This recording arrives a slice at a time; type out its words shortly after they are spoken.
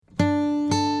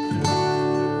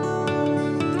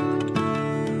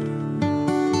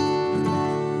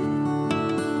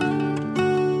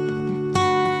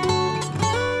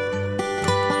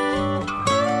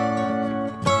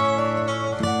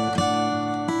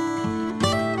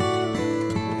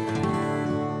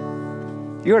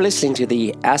You are listening to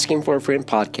the Asking for a Friend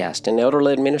podcast, an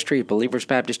elder-led ministry of Believers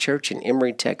Baptist Church in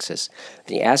Emory, Texas.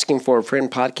 The Asking for a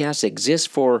Friend podcast exists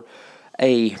for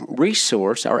a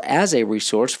resource, or as a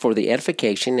resource for the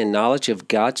edification and knowledge of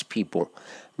God's people.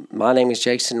 My name is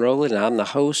Jason Rowland, and I'm the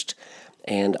host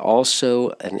and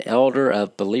also an elder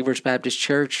of Believers Baptist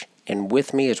Church. And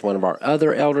with me is one of our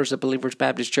other elders of Believers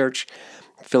Baptist Church,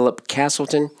 Philip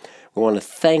Castleton. We want to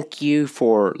thank you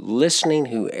for listening,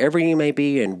 whoever you may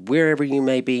be and wherever you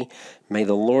may be. May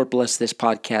the Lord bless this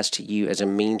podcast to you as a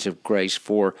means of grace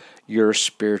for your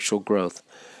spiritual growth.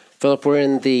 Philip, we're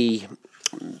in the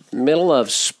middle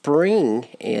of spring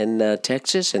in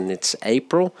Texas, and it's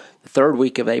April, the third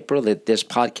week of April that this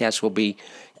podcast will be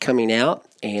coming out.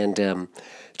 And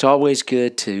it's always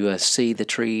good to see the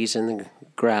trees and the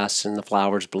grass and the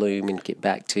flowers bloom and get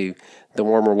back to the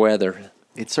warmer weather.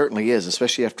 It certainly is,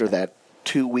 especially after that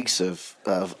 2 weeks of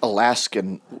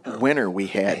Alaskan winter we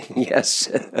had.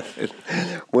 Yes.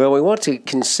 Well, we want to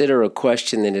consider a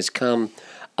question that has come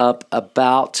up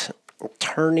about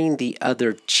turning the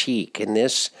other cheek. And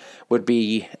this would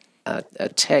be a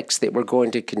text that we're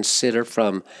going to consider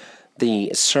from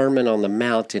the Sermon on the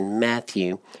Mount in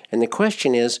Matthew. And the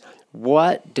question is,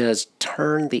 what does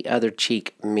turn the other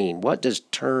cheek mean? What does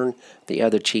turn the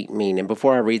other cheek mean? And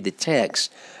before I read the text,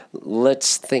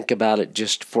 let's think about it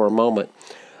just for a moment.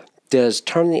 Does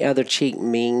turn the other cheek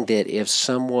mean that if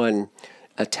someone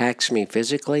attacks me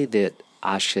physically, that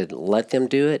I should let them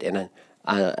do it? And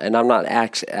I'm not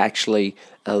actually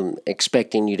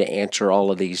expecting you to answer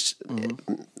all of these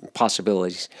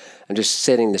possibilities. I'm just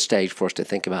setting the stage for us to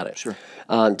think about it. Sure.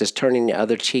 Does turning the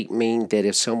other cheek mean that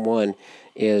if someone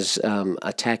is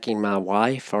attacking my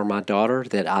wife or my daughter,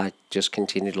 that I just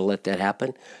continue to let that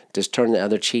happen? Does turn the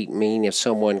other cheek mean if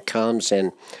someone comes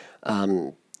and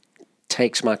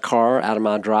takes my car out of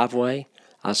my driveway,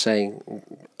 I say,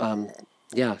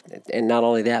 yeah, and not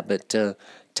only that, but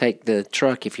take the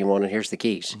truck if you want, and here's the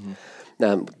keys.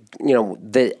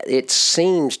 It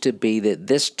seems to be that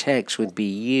this text would be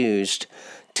used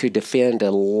to defend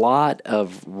a lot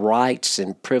of rights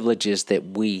and privileges that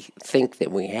we think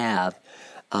that we have,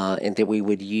 and that we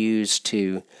would use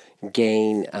to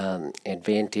gain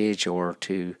advantage or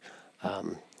to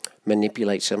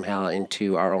manipulate somehow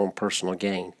into our own personal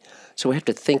gain. So we have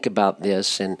to think about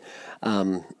this, and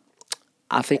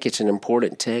I think it's an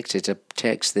important text. It's a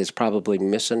text that's probably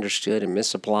misunderstood and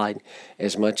misapplied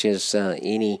as much as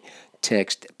any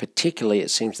text. Particularly, it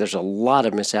seems there's a lot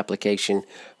of misapplication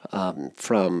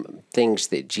from things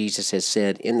that Jesus has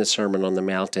said in the Sermon on the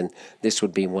Mount, and this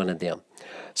would be one of them.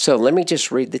 So let me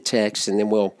just read the text, and then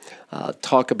we'll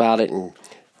talk about it and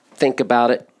think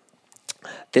about it.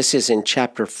 This is in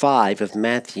chapter 5 of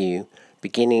Matthew,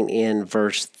 beginning in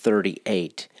verse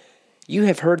 38. You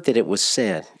have heard that it was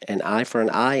said, an eye for an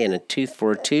eye and a tooth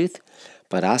for a tooth.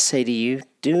 But I say to you,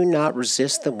 do not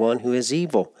resist the one who is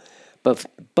evil.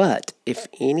 But if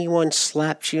anyone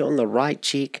slaps you on the right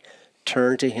cheek,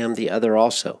 turn to him the other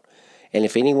also. And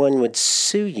if anyone would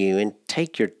sue you and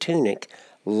take your tunic,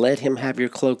 let him have your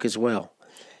cloak as well.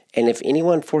 And if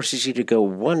anyone forces you to go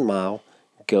 1 mile,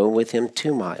 go with him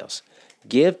 2 miles.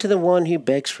 Give to the one who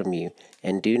begs from you,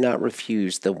 and do not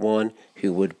refuse the one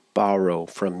who would borrow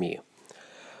from you.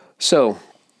 So,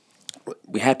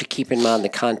 we have to keep in mind the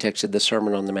context of the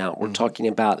Sermon on the Mount. We're talking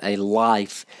about a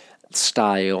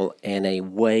lifestyle and a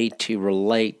way to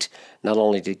relate not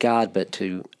only to God but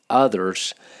to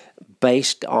others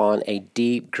based on a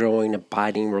deep, growing,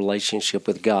 abiding relationship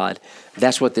with God.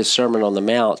 That's what this Sermon on the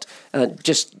Mount,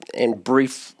 just in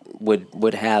brief,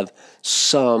 would have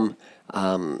some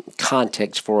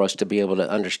context for us to be able to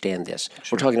understand this.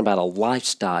 Sure. We're talking about a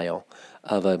lifestyle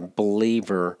of a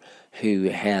believer who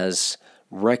has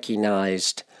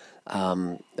recognized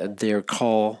their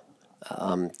call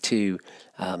to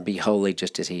be holy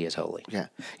just as he is holy. Yeah.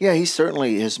 He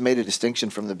certainly has made a distinction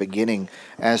from the beginning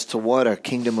as to what a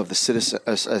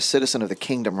citizen of the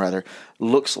kingdom rather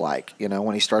looks like.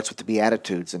 When he starts with the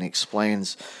Beatitudes and he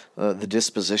explains the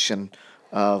disposition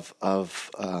of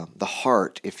the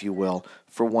heart, if you will,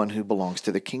 for one who belongs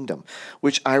to the kingdom,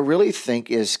 which I really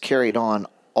think is carried on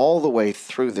all the way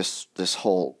through this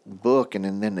whole book,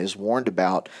 and then is warned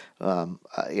about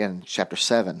in chapter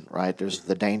 7, right? There's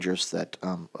the dangers that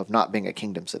of not being a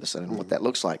kingdom citizen and what that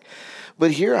looks like.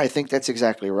 But here I think that's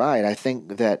exactly right. I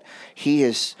think that he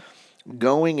is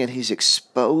going and he's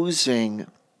exposing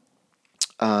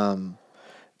the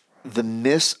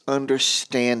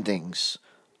misunderstandings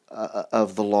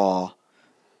of the law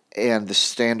and the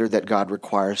standard that God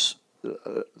requires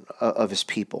of his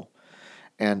people.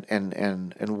 And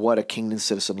what a kingdom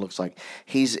citizen looks like.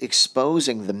 He's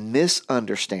exposing the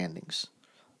misunderstandings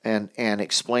and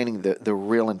explaining the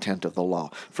real intent of the law.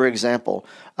 For example,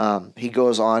 he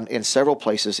goes on in several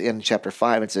places in chapter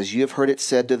 5 and says, "You have heard it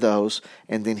said to those,"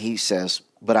 and then he says,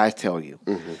 "But I tell you."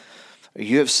 Mm-hmm.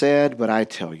 You have said, but I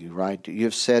tell you, right? You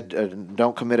have said,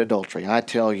 don't commit adultery. I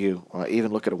tell you, or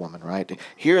even look at a woman, right?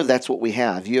 Here, that's what we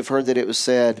have. You have heard that it was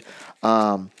said,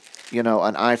 an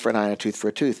eye for an eye and a tooth for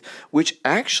a tooth, which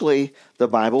actually the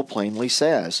Bible plainly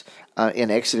says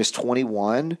in Exodus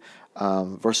 21,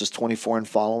 verses 24 and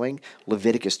following,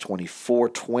 Leviticus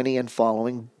 24:20 and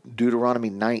following, Deuteronomy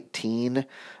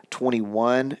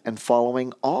 19:21 and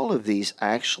following. All of these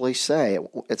actually say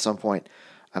at some point,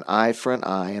 an eye for an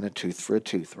eye and a tooth for a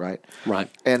tooth, right? Right.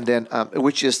 And then,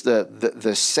 which is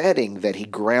the setting that he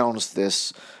grounds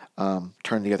this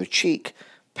turn the other cheek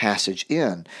passage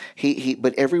in.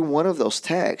 But every one of those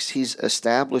texts, he's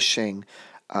establishing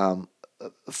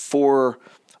for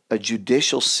a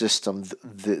judicial system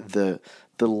the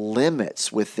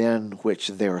limits within which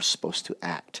they're supposed to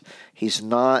act. He's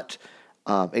not,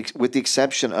 with the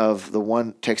exception of the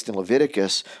one text in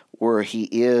Leviticus where he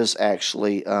is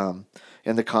actually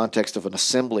in the context of an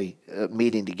assembly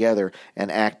meeting together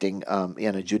and acting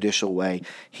in a judicial way,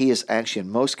 he is actually in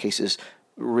most cases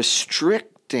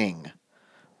restricting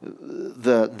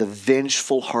the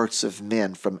vengeful hearts of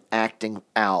men from acting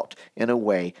out in a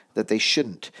way that they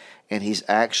shouldn't. And he's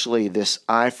actually, this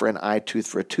eye for an eye, tooth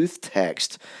for a tooth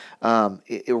text,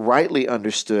 rightly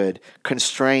understood,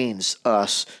 constrains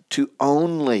us to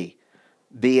only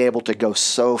be able to go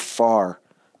so far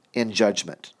in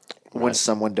judgment when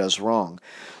someone does wrong.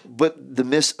 But the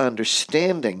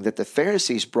misunderstanding that the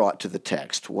Pharisees brought to the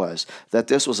text was that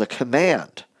this was a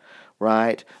command,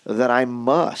 right? That I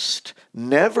must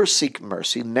never seek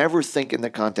mercy, never think in the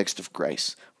context of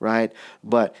grace, right?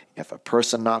 But if a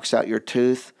person knocks out your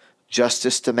tooth,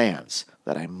 justice demands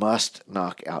that I must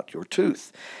knock out your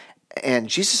tooth. And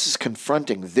Jesus is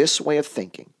confronting this way of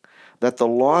thinking, that the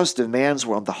law's demands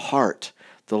were on the heart.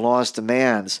 The law's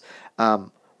demands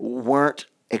weren't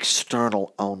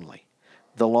external only.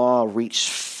 The law reached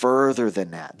further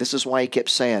than that. This is why he kept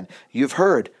saying, you've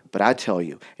heard, but I tell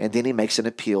you. And then he makes an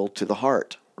appeal to the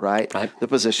heart, right? The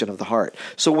position of the heart.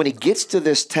 So when he gets to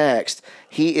this text,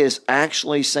 he is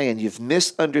actually saying, you've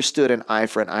misunderstood an eye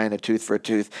for an eye and a tooth for a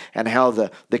tooth, and how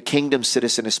the kingdom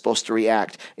citizen is supposed to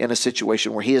react in a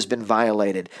situation where he has been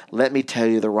violated. Let me tell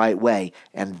you the right way.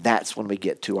 And that's when we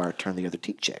get to our turn the other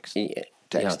cheek checks.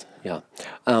 Text. Yeah.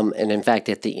 And in fact,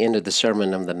 at the end of the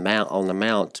Sermon on the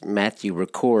Mount, Matthew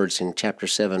records in chapter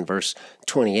 7, verse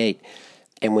 28,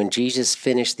 "And when Jesus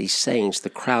finished these sayings, the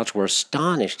crowds were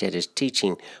astonished at his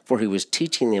teaching, for he was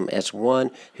teaching them as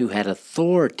one who had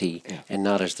authority and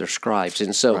not as their scribes."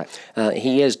 And so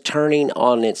he is turning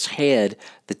on its head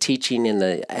the teaching and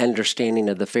the understanding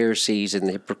of the Pharisees and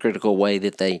the hypocritical way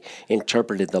that they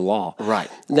interpreted the law. Right.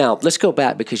 Now, let's go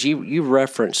back, because you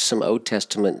referenced some Old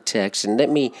Testament texts, and let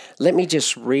me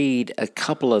just read a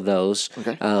couple of those.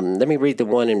 Okay. Let me read the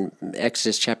one in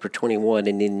Exodus chapter 21,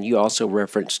 and then you also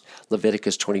referenced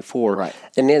Leviticus 24. Right.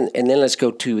 And then let's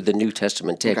go to the New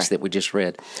Testament text that we just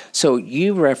read. So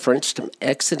you referenced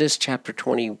Exodus chapter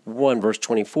 21, verse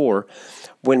 24,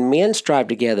 "When men strive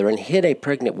together and hit a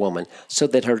pregnant woman so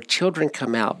that her children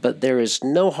come out, but there is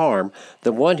no harm,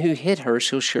 the one who hit her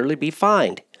shall surely be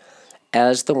fined,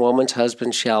 as the woman's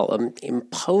husband shall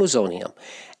impose on him,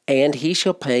 and he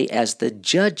shall pay as the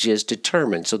judges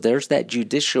determine." So there's that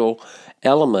judicial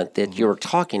element that you're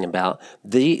talking about.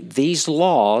 These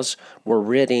laws were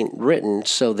written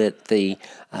so that the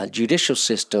judicial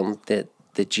system that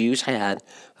the Jews had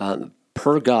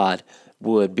per God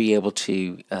would be able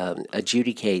to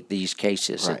adjudicate these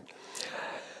cases. Right.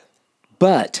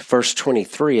 But verse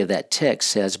 23 of that text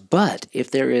says, "But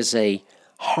if there is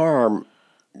harm,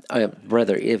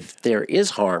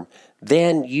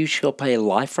 then you shall pay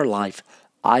life for life,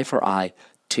 eye for eye,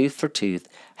 tooth for tooth,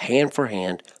 hand for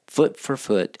hand, foot for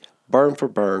foot, burn for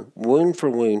burn, wound for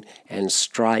wound, and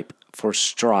stripe for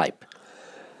stripe."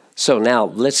 So now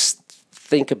let's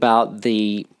think about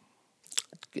the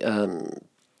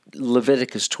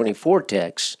Leviticus 24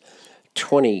 text,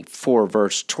 24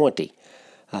 verse 20,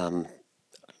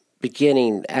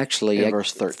 beginning actually in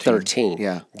verse 13.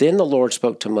 Yeah. "Then the Lord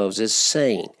spoke to Moses,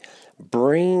 saying,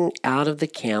 Bring out of the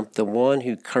camp the one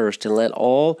who cursed, and let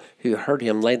all who heard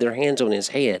him lay their hands on his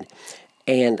head,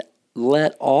 and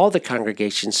let all the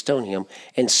congregation stone him,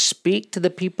 and speak to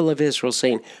the people of Israel,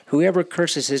 saying, Whoever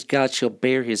curses his God shall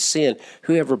bear his sin.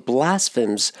 Whoever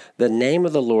blasphemes the name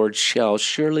of the Lord shall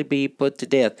surely be put to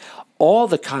death. All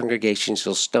the congregation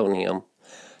shall stone him.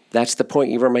 That's the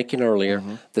point you were making earlier.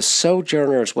 The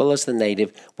sojourner as well as the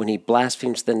native, when he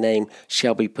blasphemes the name,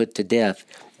 shall be put to death.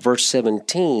 Verse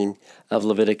 17 of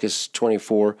Leviticus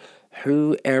 24,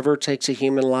 whoever takes a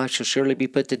human life shall surely be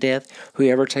put to death.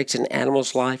 Whoever takes an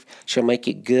animal's life shall make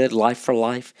it good, life for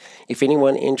life. If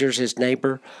anyone injures his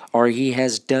neighbor, or he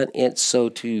has done it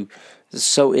so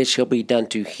it shall be done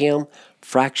to him,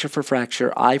 fracture for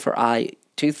fracture, eye for eye,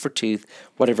 tooth for tooth.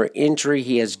 Whatever injury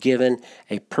he has given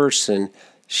a person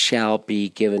shall be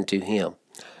given to him.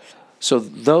 So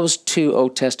those two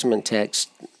Old Testament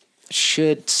texts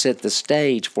should set the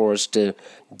stage for us to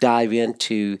dive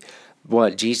into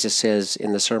what Jesus says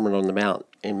in the Sermon on the Mount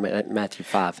in Matthew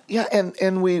 5. Yeah,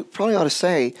 and we probably ought to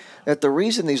say that the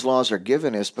reason these laws are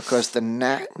given is because the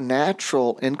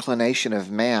natural inclination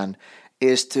of man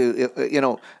is to,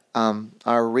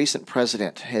 our recent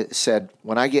president said,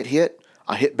 when I get hit,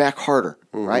 I hit back harder,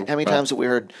 right? How many times have we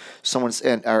heard someone,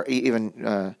 or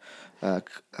even,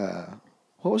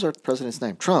 what was our president's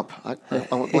name? Trump. I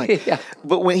went blank. Yeah.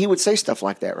 But when he would say stuff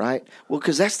like that, right? Well,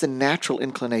 because that's the natural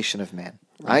inclination of man.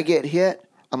 Right. I get hit,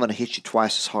 I'm going to hit you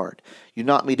twice as hard. You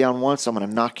knock me down once, I'm going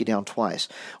to knock you down twice.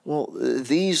 Well,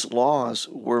 these laws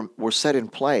were set in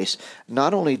place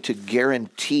not only to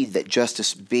guarantee that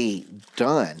justice be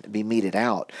meted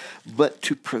out, but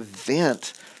to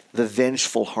prevent the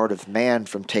vengeful heart of man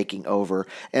from taking over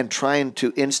and trying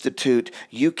to institute,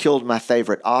 you killed my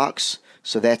favorite ox,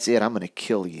 so that's it, I'm going to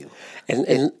kill you.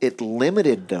 And it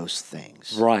limited those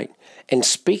things. Right. And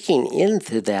speaking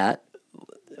into that,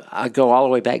 I go all the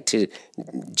way back to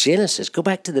Genesis. Go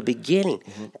back to the beginning.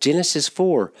 Genesis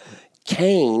 4.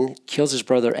 Cain kills his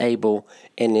brother Abel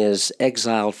and is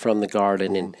exiled from the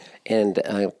garden and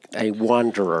a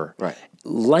wanderer. Right.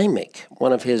 Lamech,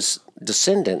 one of his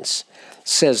descendants,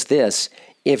 says this,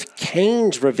 if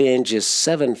Cain's revenge is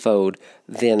sevenfold,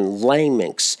 then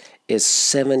Lamech's is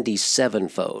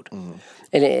 77-fold.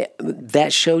 And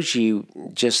that shows you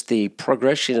just the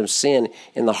progression of sin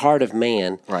in the heart of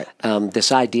man. Right.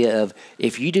 This idea of,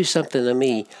 if you do something to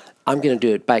me, I'm going to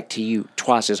do it back to you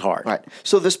twice as hard. Right.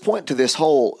 So this point to this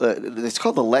whole, it's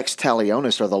called the lex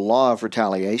talionis, or the law of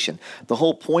retaliation. The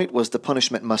whole point was the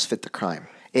punishment must fit the crime.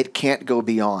 It can't go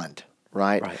beyond.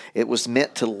 Right? It was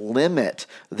meant to limit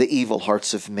the evil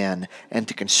hearts of men and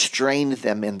to constrain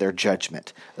them in their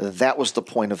judgment. That was the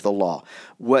point of the law.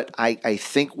 What I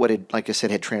think like I said,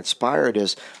 had transpired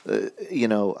is,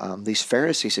 these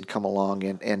Pharisees had come along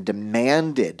and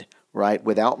demanded, right,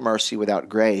 without mercy, without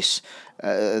grace,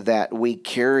 that we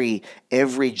carry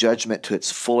every judgment to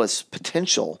its fullest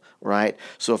potential, right?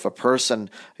 So if a person,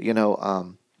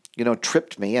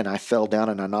 tripped me and I fell down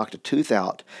and I knocked a tooth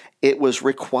out, it was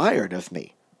required of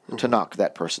me to knock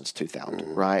that person's tooth out,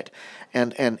 right?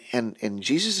 And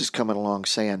Jesus is coming along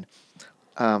saying,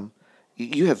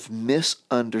 you have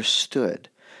misunderstood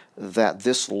that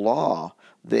this law,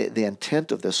 the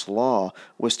intent of this law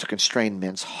was to constrain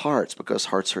men's hearts, because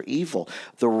hearts are evil.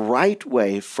 The right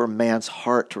way for man's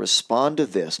heart to respond to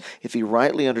this, if he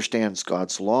rightly understands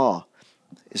God's law,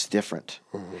 is different.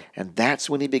 And that's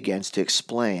when he begins to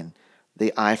explain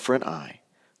the eye for an eye,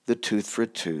 the tooth for a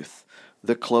tooth,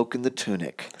 the cloak and the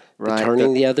tunic, right? The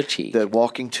turning the other cheek. The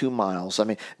walking 2 miles.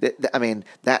 I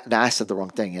I said the wrong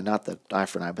thing, and not the eye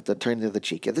for an eye, but the turning the other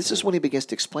cheek. And this is when he begins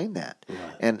to explain that. Right.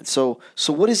 And so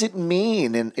what does it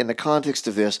mean in the context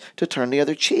of this to turn the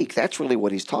other cheek? That's really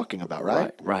what he's talking about,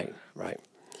 right? Right.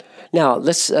 Now,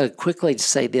 let's quickly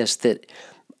say this, that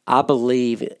I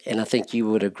believe, and I think you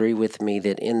would agree with me,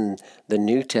 that in the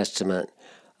New Testament,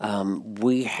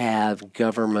 we have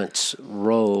government's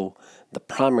role, the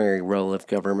primary role of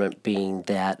government being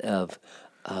that of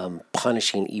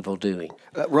punishing evil doing.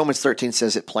 Romans 13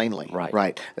 says it plainly,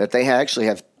 right? That they actually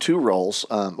have 2 roles,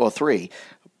 3: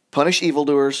 punish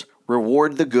evildoers,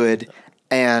 reward the good,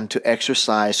 and to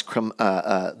exercise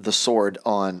the sword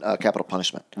on capital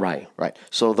punishment. Right.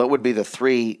 So that would be the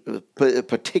 3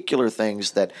 particular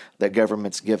things that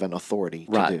government's given authority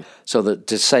to do. So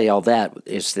to say all that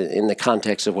is in the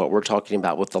context of what we're talking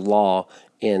about with the law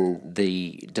in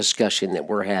the discussion that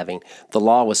we're having. The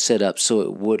law was set up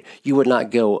so you would not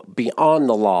go beyond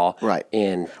the law. Right.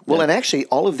 And actually,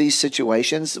 all of these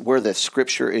situations where the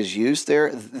scripture is used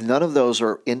there, none of those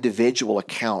are individual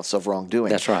accounts of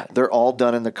wrongdoing. That's right. They're all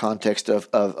done in the context of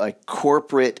a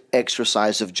corporate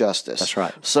exercise of justice. That's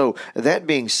right. So that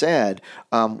being said,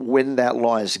 when that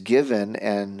law is given,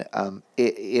 and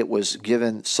it was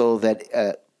given so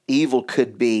that evil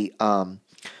could be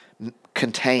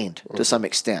contained to some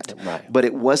extent. Right. But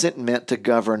it wasn't meant to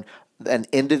govern an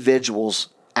individual's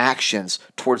actions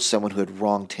towards someone who had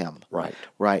wronged him.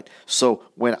 Right. So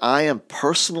when I am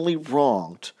personally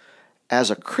wronged as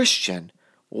a Christian,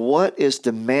 what is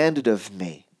demanded of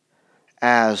me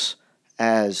as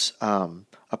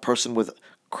a person with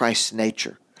Christ's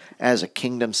nature, as a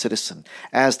kingdom citizen,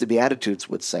 as the Beatitudes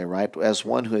would say, right? As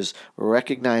one who has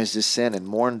recognized his sin and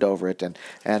mourned over it, and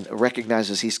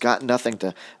recognizes he's got nothing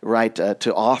to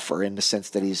to offer, in the sense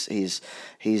that he's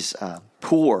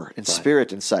poor in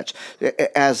spirit and such.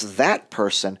 As that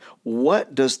person,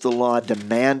 what does the law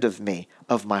demand of me,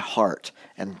 of my heart?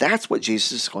 And that's what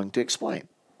Jesus is going to explain.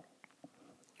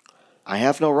 I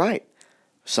have no right.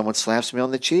 If someone slaps me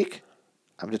on the cheek,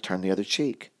 I'm to turn the other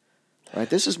cheek. Right?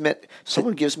 This is meant,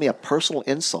 someone gives me a personal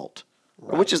insult,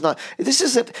 which is not, this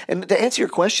isn't, and to answer your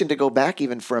question, to go back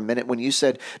even for a minute, when you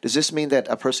said, does this mean that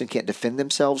a person can't defend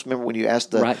themselves? Remember when you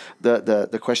asked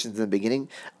the questions in the beginning?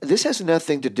 This has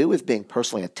nothing to do with being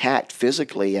personally attacked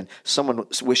physically and someone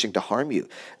wishing to harm you.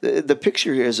 The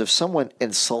picture here is of someone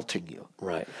insulting you.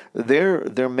 Right.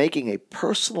 They're making a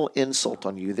personal insult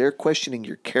on you. They're questioning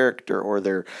your character, or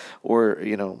they're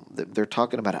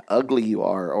talking about how ugly you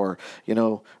are, or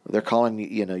they're calling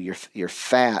you you're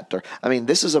fat, or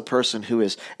this is a person who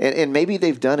is, and maybe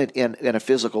they've done it in a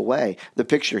physical way. The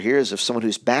picture here is of someone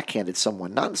who's backhanded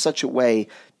someone, not in such a way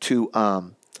to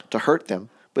hurt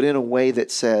them, but in a way that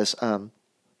says,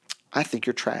 I think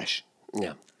you're trash.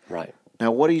 Yeah. Right. Now,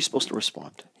 what are you supposed to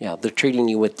respond? Yeah, they're treating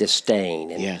you with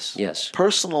disdain. And, yes.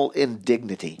 Personal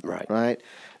indignity. Right.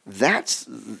 That's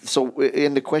so.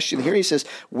 In the question here, he says,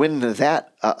 when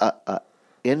that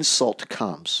insult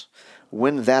comes,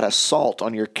 when that assault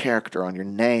on your character, on your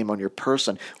name, on your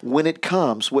person, when it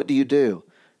comes, what do?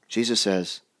 Jesus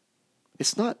says,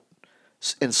 it's not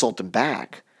insult them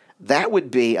back. That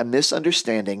would be a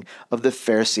misunderstanding of the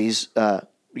Pharisees. Eye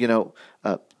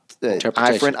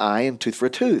for an eye and tooth for a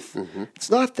tooth. Mm-hmm. It's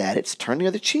not that. It's turn the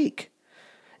other cheek.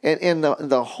 And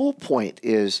the whole point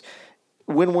is,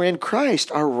 when we're in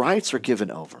Christ, our rights are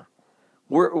given over.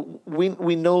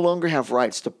 We no longer have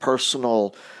rights to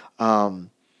personal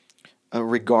a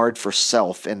regard for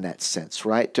self in that sense,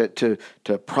 right? To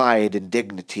pride and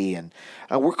dignity, and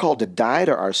we're called to die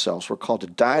to ourselves. We're called to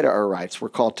die to our rights. We're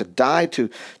called to die to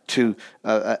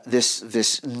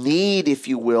this need, if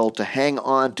you will, to hang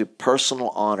on to personal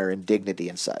honor and dignity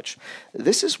and such.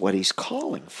 This is what he's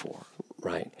calling for.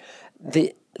 Right.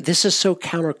 This is so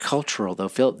countercultural, though,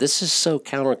 Philip. This is so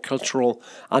countercultural.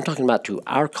 I'm talking about to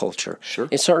our culture. Sure.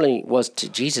 It certainly was to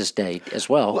Jesus' day as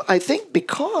well. Well, I think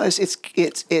because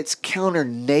it's counter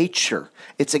nature.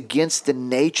 It's against the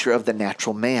nature of the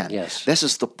natural man. Yes. This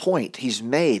is the point he's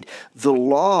made. The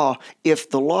law, if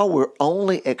the law were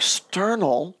only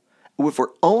external,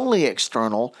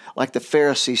 like the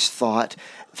Pharisees thought,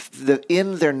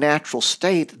 in their natural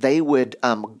state, they would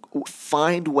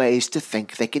find ways to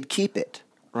think they could keep it.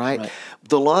 Right?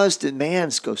 The law's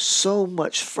demands go so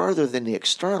much further than the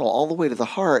external, all the way to the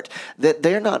heart, that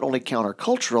they're not only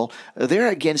countercultural, they're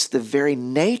against the very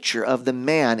nature of the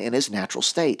man in his natural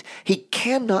state. He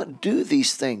cannot do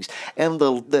these things. And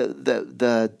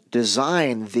the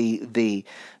design, the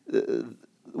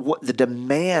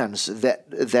demands that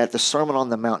the Sermon on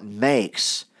the Mount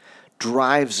makes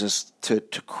drives us to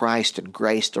Christ and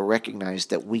grace, to recognize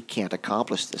that we can't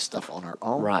accomplish this stuff on our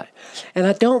own. Right. And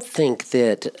I don't think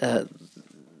that,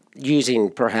 using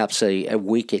perhaps a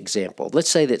weak example, let's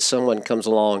say that someone comes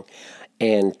along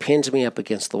and pins me up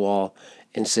against the wall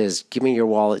and says, give me your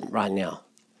wallet right now.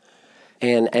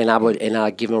 And I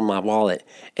give him my wallet.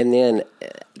 And then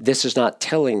this is not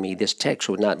telling me, this text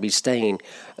would not be saying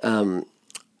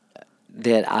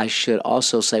that I should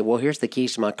also say, well, here's the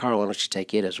keys to my car. Why don't you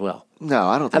take it as well? No,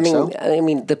 I don't think so.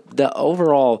 The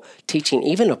overall teaching,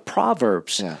 even of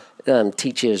Proverbs,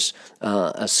 teaches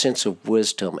a sense of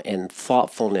wisdom and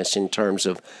thoughtfulness in terms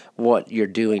of what you're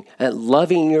doing.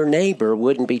 Loving your neighbor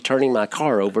wouldn't be turning my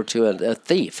car over to a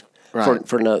thief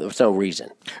for no reason.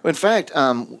 In fact,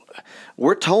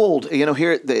 we're told,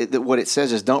 here what it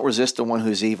says is, don't resist the one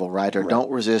who's evil, right? Or don't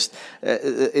resist.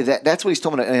 That's what he's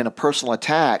talking about in a personal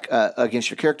attack against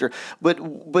your character. But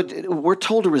we're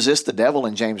told to resist the devil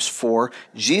in James 4.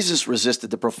 Jesus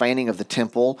resisted the profaning of the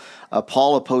temple.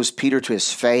 Paul opposed Peter to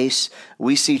his face.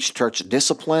 We see church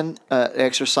discipline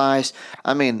exercise.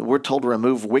 We're told to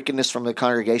remove wickedness from the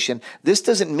congregation. This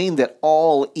doesn't mean that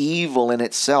all evil in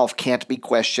itself can't be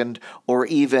questioned or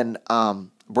even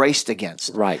braced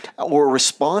against, right, or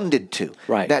responded to.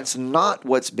 Right. That's not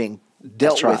what's being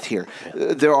dealt right. with here.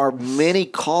 There are many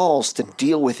calls to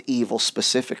deal with evil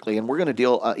specifically, and we're going to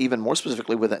deal even more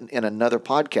specifically with it in another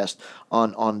podcast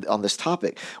on this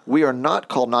topic. We are not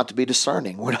called not to be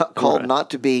discerning. We're not called not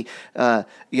to be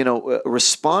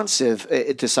responsive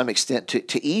to some extent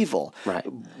to evil. Right.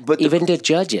 But even to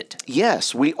judge it.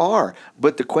 yes, we are.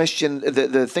 But the question,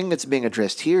 the thing that's being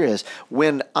addressed here is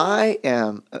when I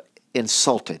am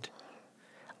insulted,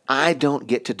 I don't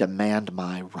get to demand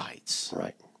my rights.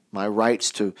 Right. My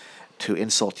rights to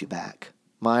insult you back.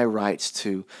 My rights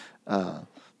to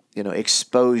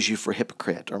expose you for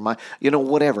hypocrite or my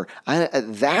whatever.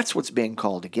 That's what's being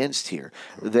called against here.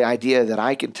 The idea that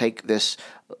I can take this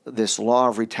law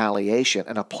of retaliation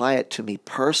and apply it to me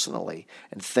personally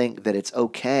and think that it's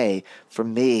okay for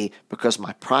me because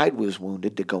my pride was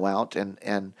wounded to go out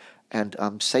and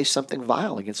say something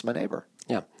vile against my neighbor.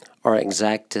 Yeah. Or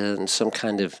exact some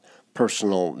kind of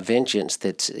personal vengeance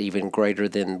that's even greater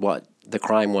than what the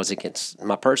crime was against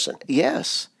my person.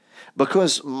 Yes,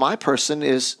 because my person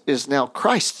is now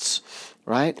Christ's,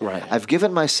 right? Right. I've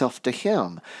given myself to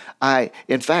Him.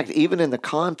 In fact, even in the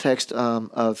context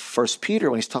of 1 Peter,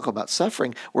 when he's talking about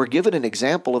suffering, we're given an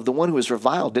example of the one who was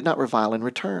reviled did not revile in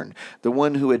return. The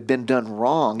one who had been done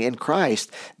wrong in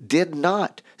Christ did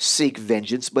not seek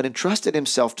vengeance, but entrusted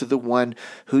himself to the one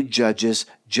who judges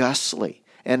justly.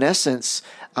 In essence,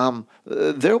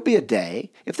 there'll be a day,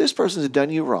 if this person has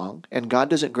done you wrong and God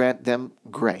doesn't grant them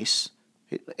grace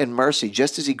and mercy,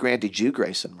 just as He granted you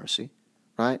grace and mercy,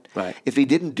 right? Right. If He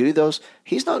didn't do those,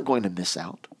 He's not going to miss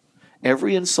out.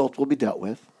 Every insult will be dealt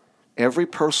with. Every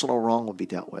personal wrong will be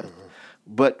dealt with. Mm-hmm.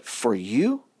 But for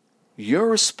you, your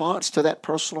response to that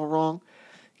personal wrong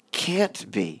can't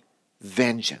be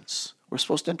vengeance. We're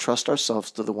supposed to entrust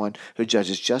ourselves to the one who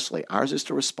judges justly. Ours is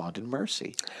to respond in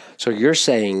mercy. So you're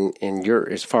saying,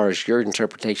 as far as your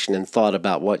interpretation and thought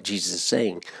about what Jesus is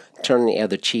saying, turning the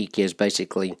other cheek is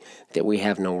basically that we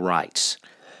have no rights.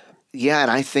 Yeah, and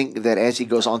I think that as he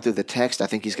goes on through the text, I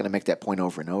think he's going to make that point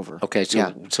over and over. Okay,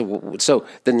 so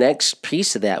the next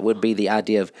piece of that would be the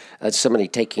idea of somebody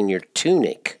taking your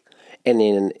tunic, and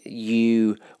then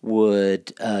you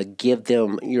would give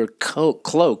them your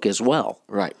cloak as well.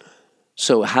 Right.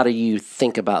 So how do you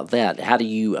think about that? How do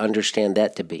you understand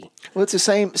that to be? Well, it's the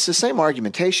same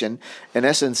argumentation. In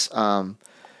essence, the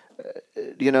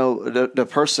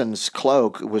person's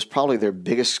cloak was probably their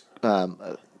biggest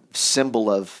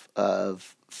symbol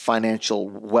of financial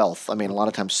wealth. I mean, a lot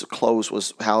of times clothes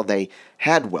was how they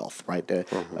had wealth, right?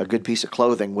 A good piece of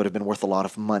clothing would have been worth a lot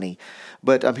of money.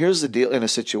 But here's the deal in a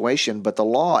situation, but the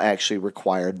law actually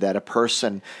required that a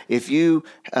person, if you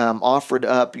offered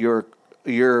up your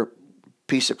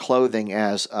piece of clothing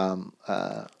as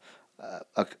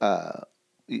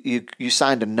you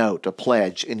signed a note, a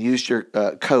pledge, and used your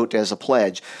coat as a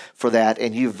pledge for that,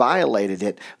 and you violated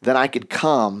it, then I could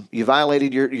come. You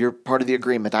violated your part of the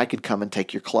agreement. I could come and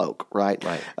take your cloak, right?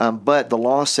 Right. But the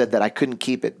law said that I couldn't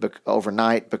keep it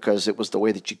overnight because it was the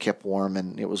way that you kept warm,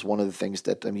 and it was one of the things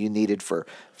that you needed for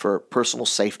personal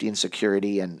safety and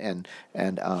security and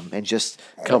just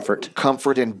Comfort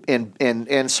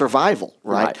and survival,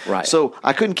 right? Right. So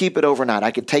I couldn't keep it overnight.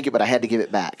 I could take it, but I had to give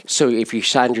it back. So if you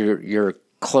signed your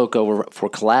cloak over for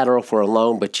collateral for a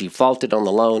loan, but you faulted on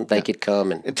the loan, they could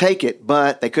come and take it,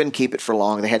 but they couldn't keep it for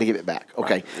long. They had to give it back.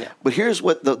 Okay. Right, yeah. But here's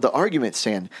what the argument's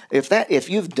saying. If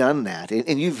you've done that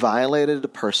and you violated a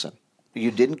person, you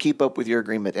didn't keep up with your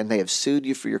agreement, and they have sued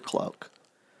you for your cloak,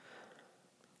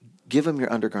 give them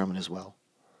your undergarment as well.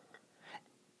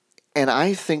 And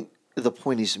I think the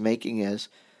point he's making is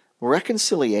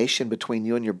reconciliation between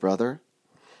you and your brother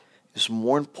is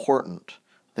more important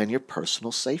than your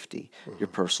personal safety, your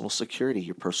personal security,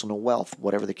 your personal wealth,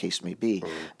 whatever the case may be.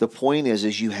 The point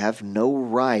is you have no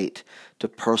right to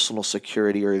personal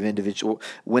security or individual.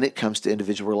 When it comes to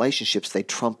individual relationships, they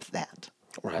trump that,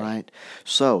 right?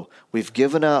 So we've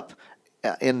given up,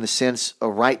 in the sense, a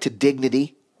right to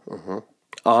dignity,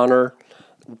 honor,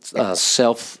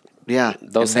 self. Yeah,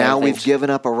 those and now things. we've given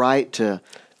up a right to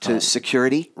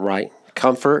security, Right,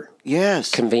 comfort,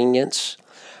 yes, convenience.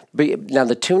 But now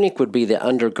the tunic would be the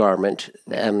undergarment,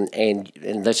 and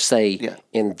let's say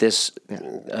in this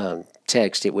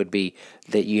text it would be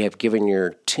that you have given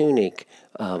your tunic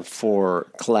for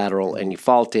collateral and you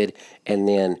faulted, and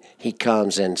then he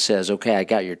comes and says, okay, I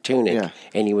got your tunic,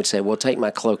 and you would say, well, take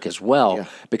my cloak as well,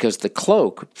 because the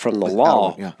cloak from the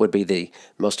law would be the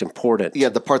most important. Yeah,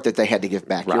 the part that they had to give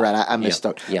back. Right. You're right, I missed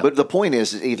out. Yeah. But the point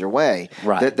is, either way,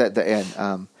 Right.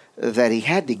 that he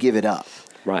had to give it up.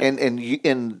 Right.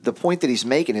 And the point that he's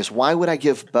making is, why would I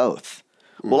give both?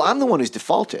 Well, I'm the one who's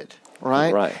defaulted,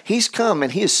 right? Right. He's come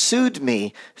and he has sued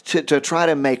me to try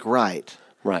to make right.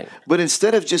 Right. But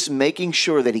instead of just making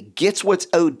sure that he gets what's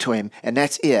owed to him and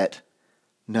that's it,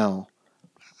 no,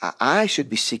 I should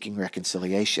be seeking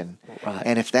reconciliation. Right.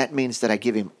 And if that means that I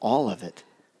give him all of it,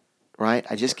 right?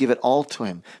 I just give it all to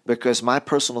him because my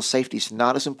personal safety is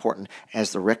not as important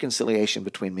as the reconciliation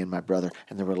between me and my brother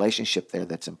and the relationship there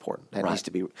that's important. That needs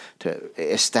to be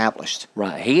established.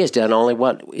 Right. He has done only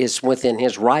what is within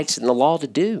his rights in the law to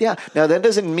do. Yeah. Now, that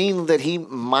doesn't mean that he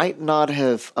might not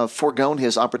have foregone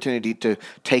his opportunity to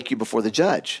take you before the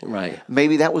judge. Right.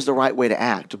 Maybe that was the right way to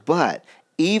act. But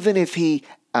even if he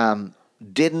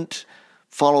didn't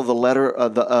follow the letter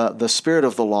of the spirit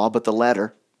of the law, but the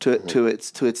letter, to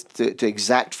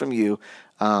exact from you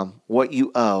what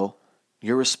you owe,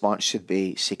 your response should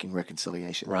be seeking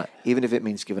reconciliation. Right. Even if it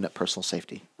means giving up personal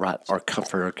safety. Right, or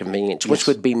comfort or convenience, which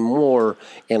would be more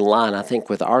in line, I think,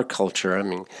 with our culture. I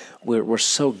mean, we're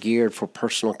so geared for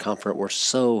personal comfort. We're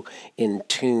so in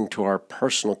tune to our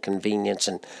personal convenience,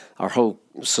 and our whole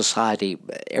society,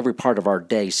 every part of our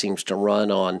day seems to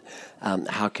run on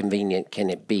how convenient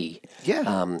can it be.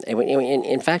 Yeah.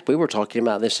 In fact, we were talking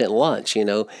about this at lunch,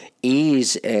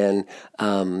 ease and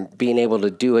being able to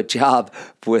do a job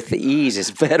with ease is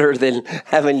better than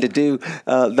having to do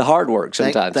the hard work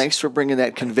sometimes. Thanks for bringing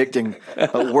that convicting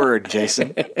word,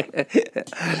 Jason.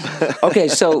 Okay,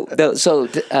 so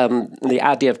the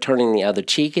idea of turning the other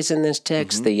cheek is in this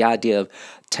text. Mm-hmm. The idea of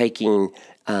taking,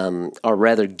 or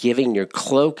rather giving your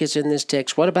cloak is in this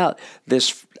text. What about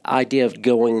this idea of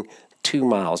going 2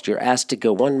 miles? You're asked to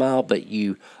go 1 mile, but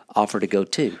you offer to go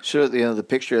 2. Sure, the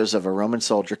picture is of a Roman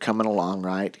soldier coming along,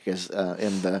 right? Because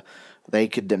they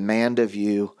could demand of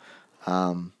you,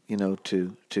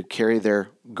 to carry their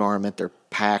garment, their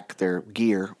pack, their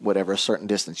gear, whatever, a certain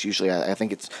distance. Usually, I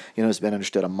think it's been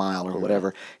understood a mile or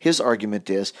whatever. His argument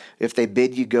is, if they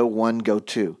bid you go 1, go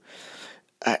 2.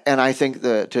 And I think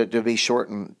to be short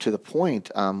and to the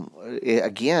point,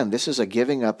 again, this is a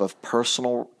giving up of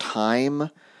personal time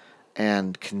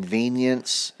and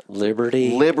convenience.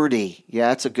 Liberty.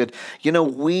 Yeah, it's a good...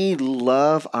 we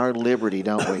love our liberty,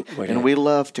 don't we? And we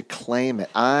love to claim it.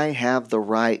 I have the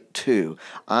right to.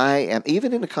 I am...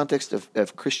 Even in the context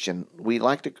of Christian, we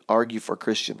like to argue for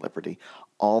Christian liberty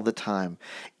all the time.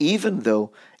 Even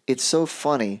though it's so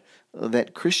funny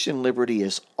that Christian liberty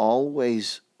is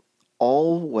always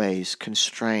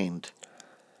constrained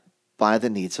by the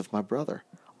needs of my brother.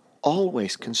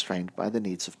 Always constrained by the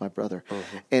needs of my brother.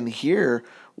 Mm-hmm. And here,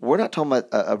 we're not talking about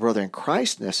a brother in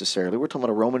Christ necessarily. We're talking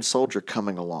about a Roman soldier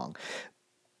coming along.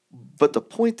 But the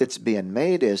point that's being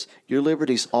made is your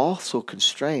liberty is also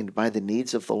constrained by the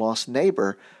needs of the lost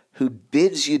neighbor who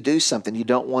bids you do something you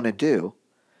don't want to do.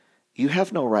 You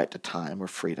have no right to time or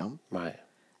freedom. Right.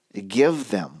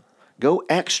 Give them. Go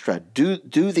extra. Do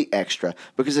the extra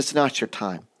because it's not your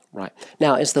time. Right.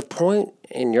 Now, is the point,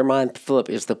 in your mind, Philip,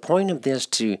 is the point of this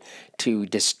to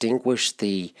distinguish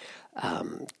the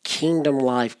kingdom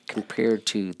life compared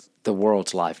to the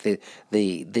world's life? The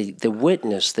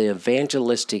witness, the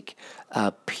evangelistic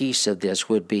piece of this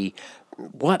would be,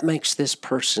 what makes this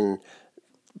person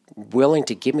willing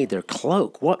to give me their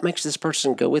cloak? What makes this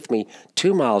person go with me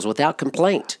 2 miles without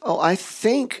complaint? Oh, I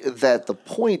think that the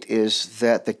point is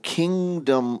that the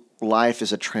kingdom life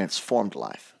is a transformed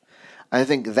life. I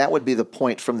think that would be the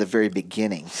point from the very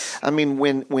beginning. I mean,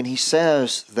 when he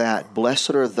says that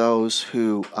blessed are those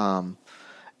who,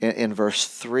 in verse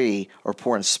 3, are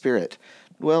poor in spirit,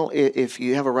 well, if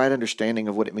you have a right understanding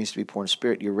of what it means to be poor in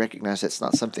spirit, you recognize that's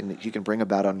not something that you can bring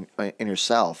about in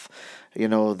yourself.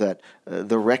 That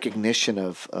the recognition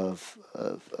of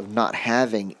not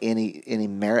having any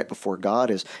merit before God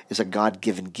is a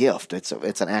God-given gift. It's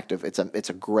an act of it's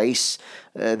a grace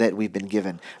that we've been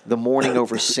given. The mourning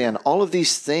over sin. All of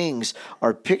these things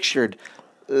are pictured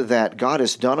that God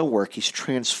has done a work. He's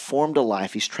transformed a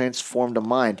life. He's transformed a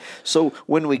mind. So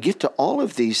when we get to all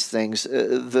of these things,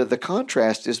 the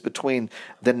contrast is between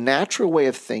the natural way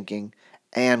of thinking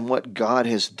and what God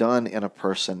has done in a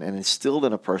person and instilled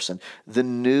in a person, the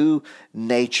new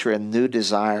nature and new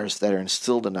desires that are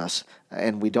instilled in us,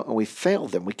 and we fail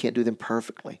them. We can't do them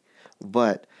perfectly.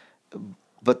 But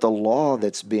the law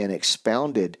that's being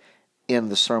expounded in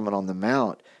the Sermon on the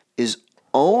Mount is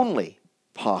only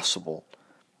possible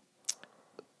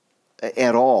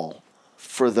at all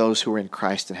for those who are in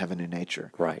Christ and have a new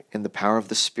nature. Right. In the power of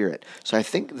the Spirit. So I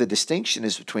think the distinction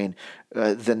is between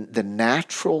the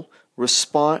natural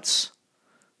response,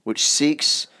 which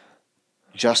seeks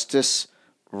justice,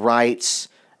 rights,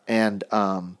 and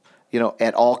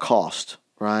at all cost,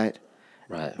 right?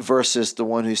 Right. Versus the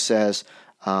one who says,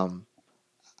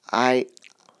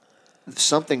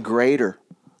 something greater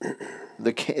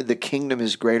The kingdom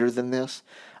is greater than this.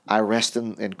 I rest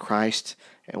in Christ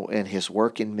and His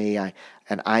work in me.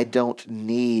 I don't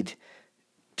need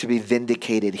to be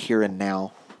vindicated here and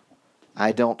now.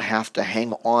 I don't have to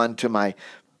hang on to my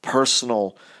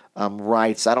personal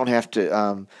rights. I don't have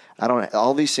to. I don't.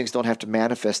 All these things don't have to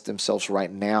manifest themselves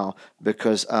right now,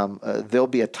 because there'll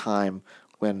be a time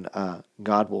when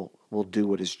God will do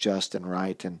what is just and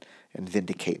right and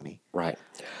vindicate me. Right.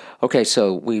 Okay,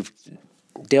 so we've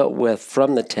dealt with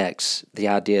from the text the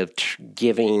idea of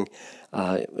giving,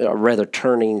 or rather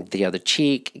turning the other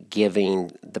cheek,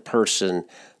 giving the person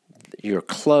your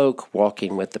cloak,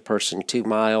 walking with the person 2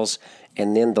 miles.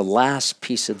 And then the last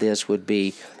piece of this would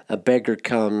be a beggar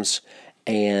comes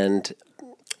and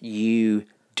you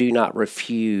do not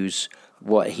refuse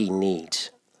what he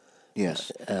needs.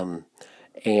 Yes.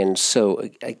 And so,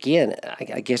 again,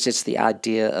 I guess it's the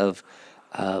idea of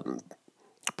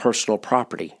personal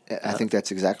property. I think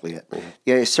that's exactly it.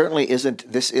 Yeah, it certainly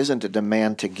isn't. This isn't a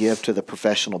demand to give to the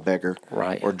professional beggar,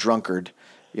 Right. or drunkard.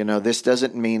 This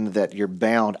doesn't mean that you're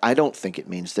bound. I don't think it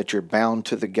means that you're bound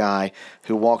to the guy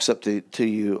who walks up to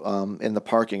you in the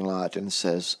parking lot and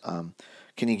says,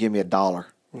 "Can you give me $1?"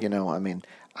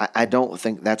 I don't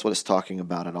think that's what it's talking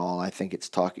about at all. I think it's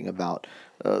talking about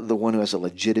the one who has a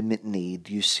legitimate need.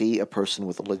 You see a person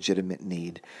with a legitimate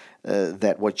need,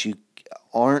 that what you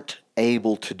aren't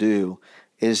able to do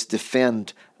is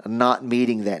defend not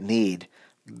meeting that need,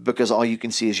 because all you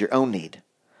can see is your own need.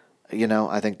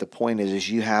 I think the point is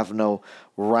you have no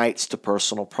rights to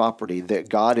personal property. That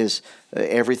God is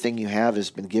everything you have has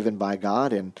been given by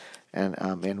God, and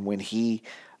when He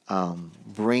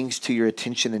brings to your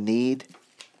attention a need,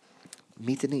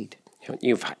 meet the need.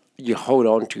 You hold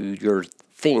on to your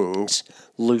things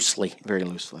loosely. Very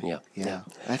loosely. Yeah.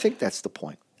 I think that's the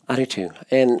point. I do too.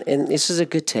 And this is a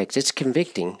good text. It's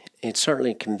convicting. It's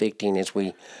certainly convicting as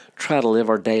we try to live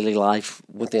our daily life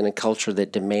within a culture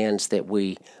that demands that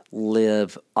we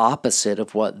live opposite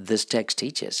of what this text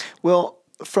teaches. Well,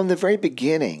 from the very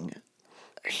beginning,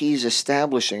 He's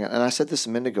establishing, and I said this a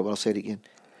minute ago, but I'll say it again.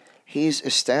 He's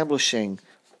establishing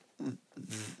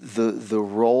the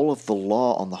role of the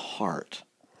law on the heart,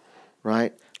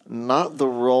 right? Not the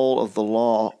role of the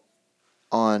law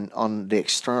on the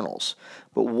externals,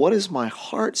 but what does my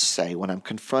heart say when I'm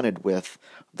confronted with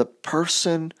the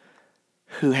person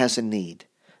who has a need?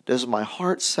 Does my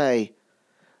heart say,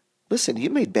 "Listen, you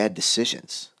made bad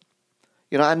decisions.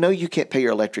 I know you can't pay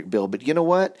your electric bill, but you know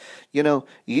what?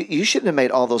 You shouldn't have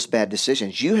made all those bad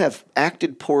decisions. You have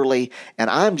acted poorly, and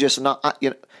I'm just not."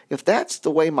 If that's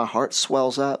the way my heart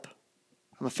swells up,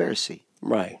 I'm a Pharisee.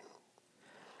 Right.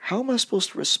 How am I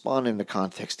supposed to respond in the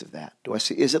context of that? Do I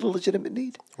see, is it a legitimate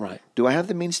need? Right. Do I have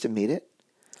the means to meet it?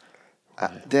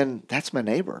 Then that's my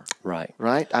neighbor. Right.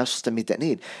 Right? I'm supposed to meet that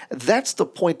need. That's the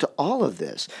point to all of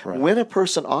this. Right. When a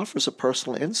person offers a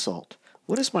personal insult,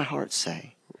 what does my heart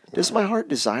say? Does my heart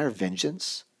desire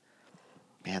vengeance?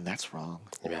 Man, that's wrong.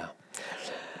 Yeah.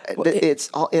 That's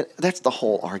the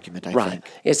whole argument, I Right. think.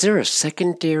 Is there a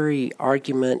secondary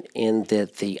argument in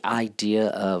that the idea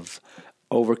of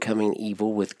overcoming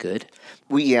evil with good?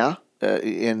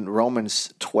 In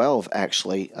Romans 12,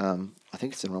 actually, I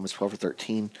think it's in Romans 12 or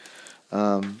 13,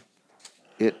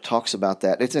 it talks about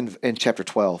that. It's in chapter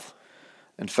 12.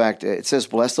 In fact, it says,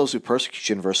 "Bless those who persecute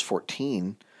you," in verse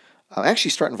 14.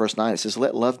 Actually, start in verse 9. It says,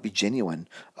 "Let love be genuine.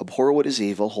 Abhor what is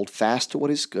evil. Hold fast to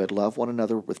what is good. Love one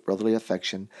another with brotherly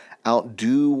affection.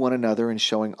 Outdo one another in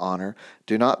showing honor.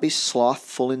 Do not be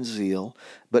slothful in zeal,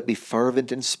 but be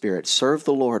fervent in spirit. Serve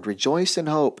the Lord. Rejoice in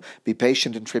hope. Be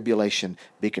patient in tribulation.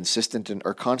 Be constant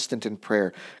in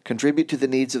prayer. Contribute to the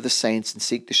needs of the saints and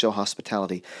seek to show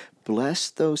hospitality. Bless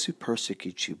those who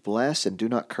persecute you. Bless and do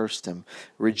not curse them.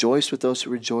 Rejoice with those who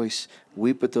rejoice.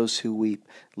 Weep with those who weep.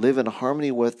 Live in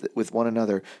harmony with one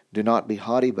another. Do not be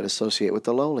haughty, but associate with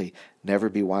the lowly. Never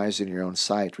be wise in your own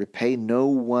sight. Repay no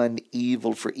one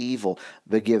evil for evil,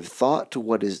 but give thought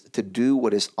to do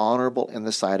what is honorable in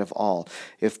the sight of all.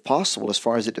 If possible, as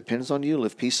far as it depends on you,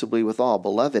 live peaceably with all.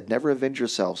 Beloved, never avenge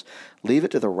yourselves. Leave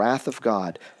it to the wrath of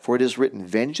God. For it is written,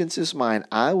 'Vengeance is mine,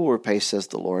 I will repay, says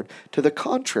the Lord.' To the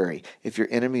contrary, if your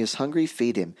enemy is hungry,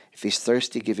 feed him. If he's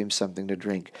thirsty, give him something to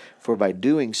drink. For by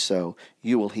doing so,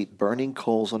 you will heap burning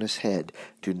coals on his head.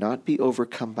 Do not be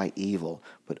overcome by evil,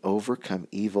 but overcome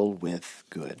evil with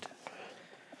good."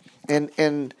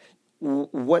 And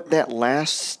what that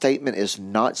last statement is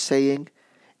not saying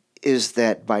is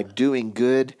that by doing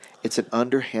good, it's an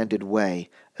underhanded way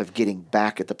of getting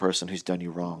back at the person who's done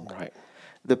you wrong. Right.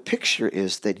 The picture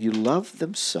is that you love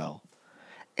them so,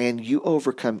 and you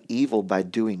overcome evil by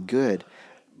doing good,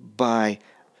 by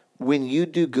when you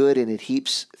do good and it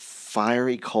heaps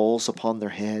fiery coals upon their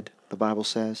head, the Bible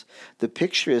says, the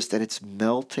picture is that it's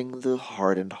melting the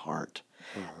hardened heart,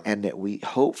 and that we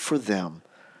hope for them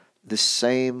the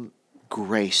same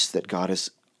grace that God has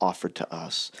offered to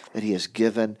us, that He has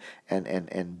given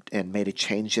and made a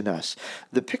change in us.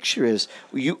 The picture is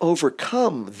you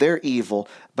overcome their evil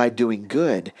by doing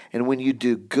good. And when you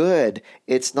do good,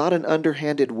 it's not an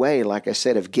underhanded way, like I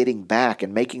said, of getting back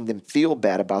and making them feel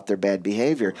bad about their bad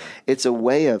behavior. It's a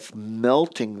way of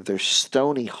melting their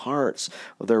stony hearts,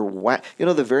 their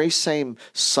the very same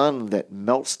sun that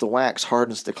melts the wax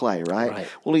hardens the clay, right?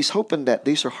 Well, He's hoping that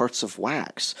these are hearts of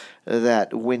wax,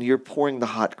 that when you're pouring the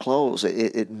hot coals,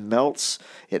 it melts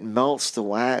the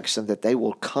wax, and that they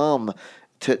will come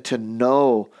to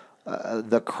know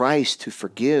the Christ who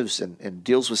forgives and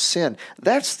deals with sin.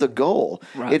 That's the goal.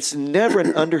 Right. It's never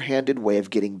an underhanded way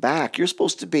of getting back. You're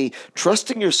supposed to be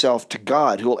trusting yourself to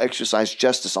God, who will exercise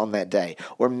justice on that day.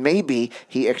 Or maybe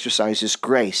He exercises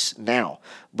grace now.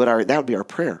 But that would be our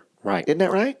prayer. Right. Isn't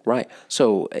that right? Right.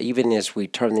 So even as we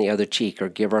turn the other cheek, or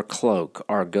give our cloak,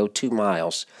 or go 2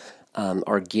 miles,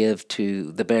 or give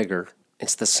to the beggar,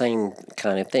 it's the same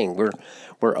kind of thing.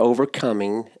 We're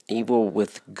overcoming evil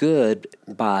with good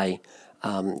by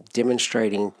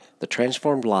demonstrating the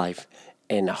transformed life,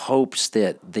 in hopes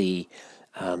that the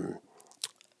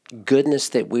goodness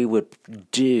that we would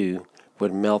do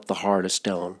would melt the heart of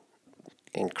stone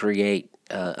and create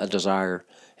a desire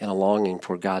and a longing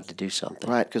for God to do something.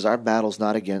 Right, because our battle's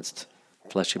not against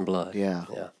flesh and blood. Yeah.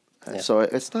 Yeah. So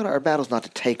it's not our battle's not to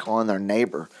take on our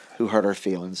neighbor who hurt our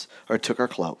feelings or took our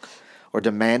cloak or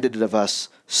demanded of us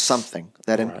something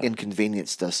that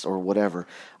inconvenienced us or whatever.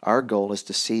 Our goal is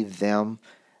to see them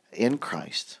in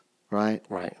Christ, right?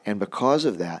 Right. And because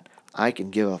of that, I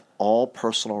can give up all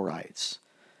personal rights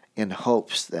in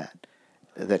hopes that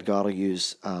God will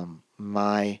use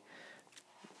my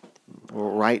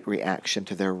right reaction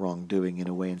to their wrongdoing in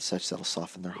a way and such that'll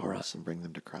soften their hearts and bring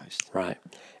them to Christ. Right.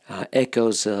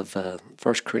 Echoes of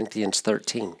 1 Corinthians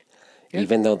 13. Yeah.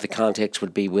 Even though the context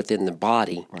would be within the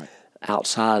body,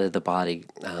 outside of the body,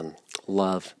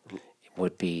 love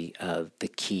would be the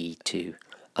key to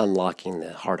unlocking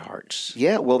the hard hearts.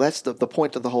 Yeah, well, that's the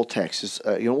point of the whole text is,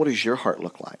 what does your heart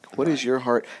look like? What is your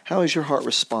heart? How does your heart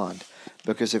respond?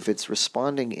 Because if it's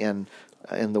responding in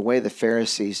the way the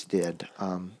Pharisees did,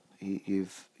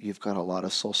 you've got a lot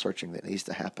of soul searching that needs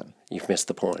to happen. You've missed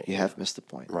the point. You have missed the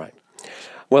point. Right.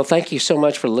 Well, thank you so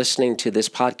much for listening to this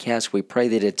podcast. We pray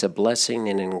that it's a blessing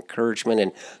and an encouragement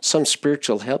and some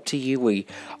spiritual help to you. We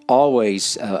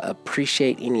always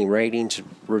appreciate any ratings,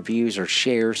 reviews, or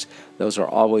shares. Those are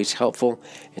always helpful.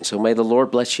 And so may the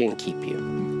Lord bless you and keep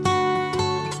you.